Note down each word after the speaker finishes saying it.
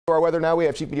Our weather now, we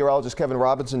have Chief Meteorologist Kevin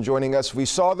Robinson joining us. We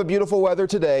saw the beautiful weather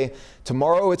today.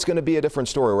 Tomorrow, it's going to be a different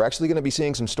story. We're actually going to be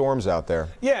seeing some storms out there.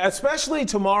 Yeah, especially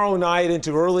tomorrow night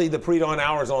into early the pre-dawn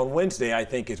hours on Wednesday, I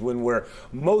think is when we're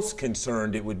most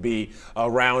concerned it would be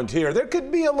around here. There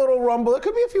could be a little rumble. There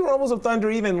could be a few rumbles of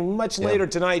thunder even much later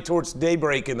tonight towards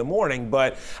daybreak in the morning,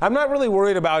 but I'm not really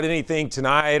worried about anything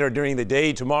tonight or during the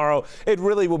day tomorrow. It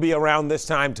really will be around this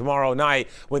time tomorrow night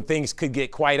when things could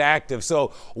get quite active.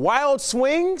 So wild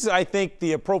swings, I think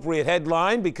the appropriate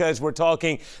headline, because we're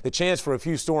talking the chance for a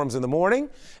few storms in the morning,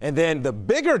 and then the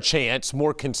bigger chance,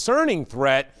 more concerning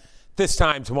threat this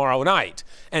time tomorrow night.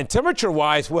 And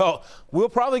temperature-wise, well, we'll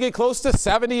probably get close to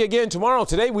 70 again tomorrow.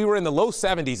 Today we were in the low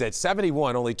 70s at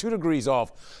 71, only 2 degrees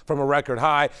off from a record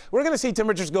high. We're going to see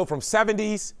temperatures go from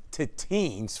 70s to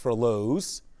teens for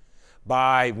lows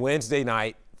by Wednesday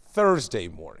night, Thursday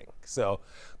morning. So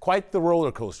quite the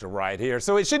roller coaster ride here.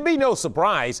 So it should be no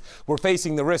surprise we're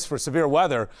facing the risk for severe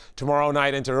weather tomorrow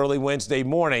night into early Wednesday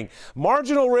morning.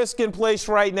 Marginal risk in place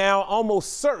right now.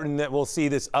 Almost certain that we'll see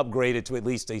this upgraded to at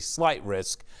least a slight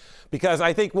risk, because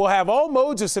I think we'll have all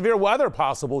modes of severe weather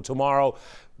possible tomorrow.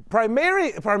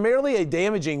 Primarily a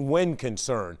damaging wind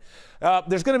concern.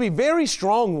 There's going to be very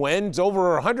strong winds,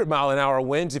 over 100-mile-an-hour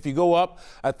winds if you go up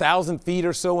 1,000 feet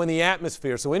or so in the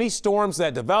atmosphere. So any storms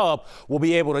that develop will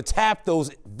be able to tap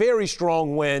those very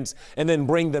strong winds and then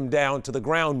bring them down to the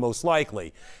ground most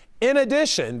likely. In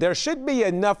addition, there should be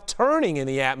enough turning in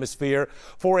the atmosphere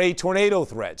for a tornado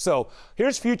threat. So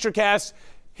here's Futurecast.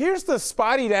 Here's the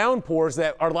spotty downpours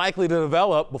that are likely to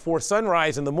develop before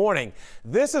sunrise in the morning.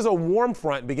 This is a warm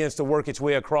front begins to work its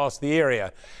way across the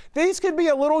area. These could be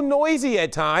a little noisy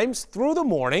at times through the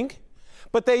morning,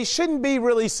 but they shouldn't be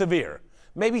really severe.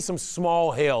 Maybe some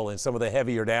small hail in some of the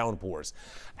heavier downpours.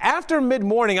 After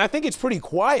mid-morning, I think it's pretty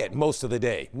quiet most of the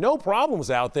day. No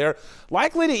problems out there.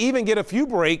 Likely to even get a few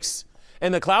breaks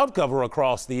and the cloud cover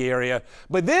across the area.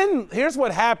 But then here's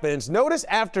what happens. Notice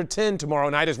after 10 tomorrow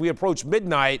night as we approach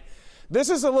midnight,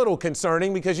 this is a little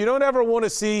concerning because you don't ever want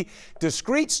to see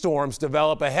discrete storms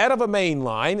develop ahead of a main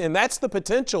line, and that's the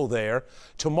potential there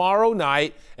tomorrow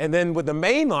night, and then with the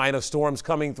main line of storms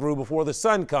coming through before the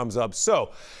sun comes up.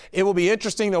 So it will be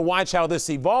interesting to watch how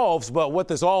this evolves, but what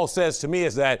this all says to me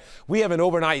is that we have an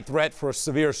overnight threat for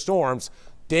severe storms.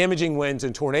 Damaging winds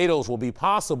and tornadoes will be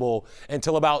possible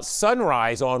until about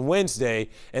sunrise on Wednesday,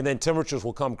 and then temperatures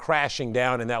will come crashing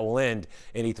down, and that will end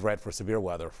any threat for severe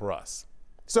weather for us.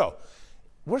 So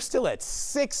we're still at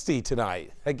 60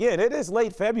 tonight. Again, it is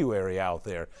late February out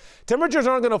there. Temperatures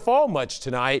aren't going to fall much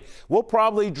tonight. We'll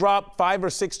probably drop 5 or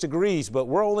 6 degrees, but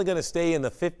we're only going to stay in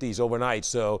the 50s overnight,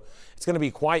 so it's going to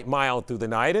be quite mild through the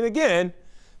night. And again,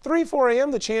 3, 4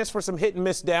 a.m., the chance for some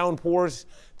hit-and-miss downpours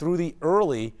through the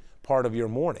early part of your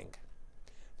morning.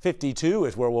 52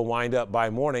 is where we'll wind up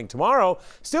by morning. Tomorrow,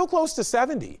 still close to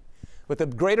 70, with the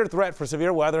greater threat for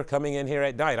severe weather coming in here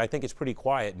at night. I think it's pretty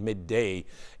quiet midday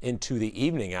into the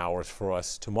evening hours for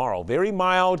us tomorrow. Very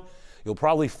mild. You'll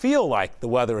probably feel like the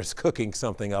weather is cooking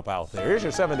something up out there. Here's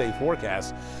your 7-day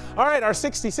forecast. All right, our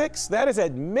 66, that is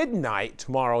at midnight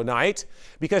tomorrow night,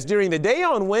 because during the day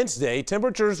on Wednesday,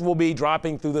 temperatures will be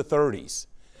dropping through the 30s.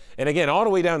 And again, all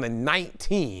the way down to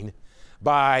 19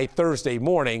 by Thursday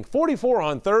morning, 44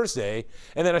 on Thursday,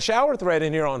 and then a shower threat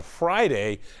in here on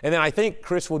Friday, and then I think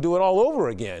Chris will do it all over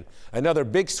again. Another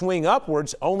big swing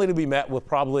upwards, only to be met with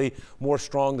probably more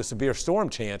strong to severe storm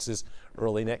chances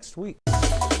early next week.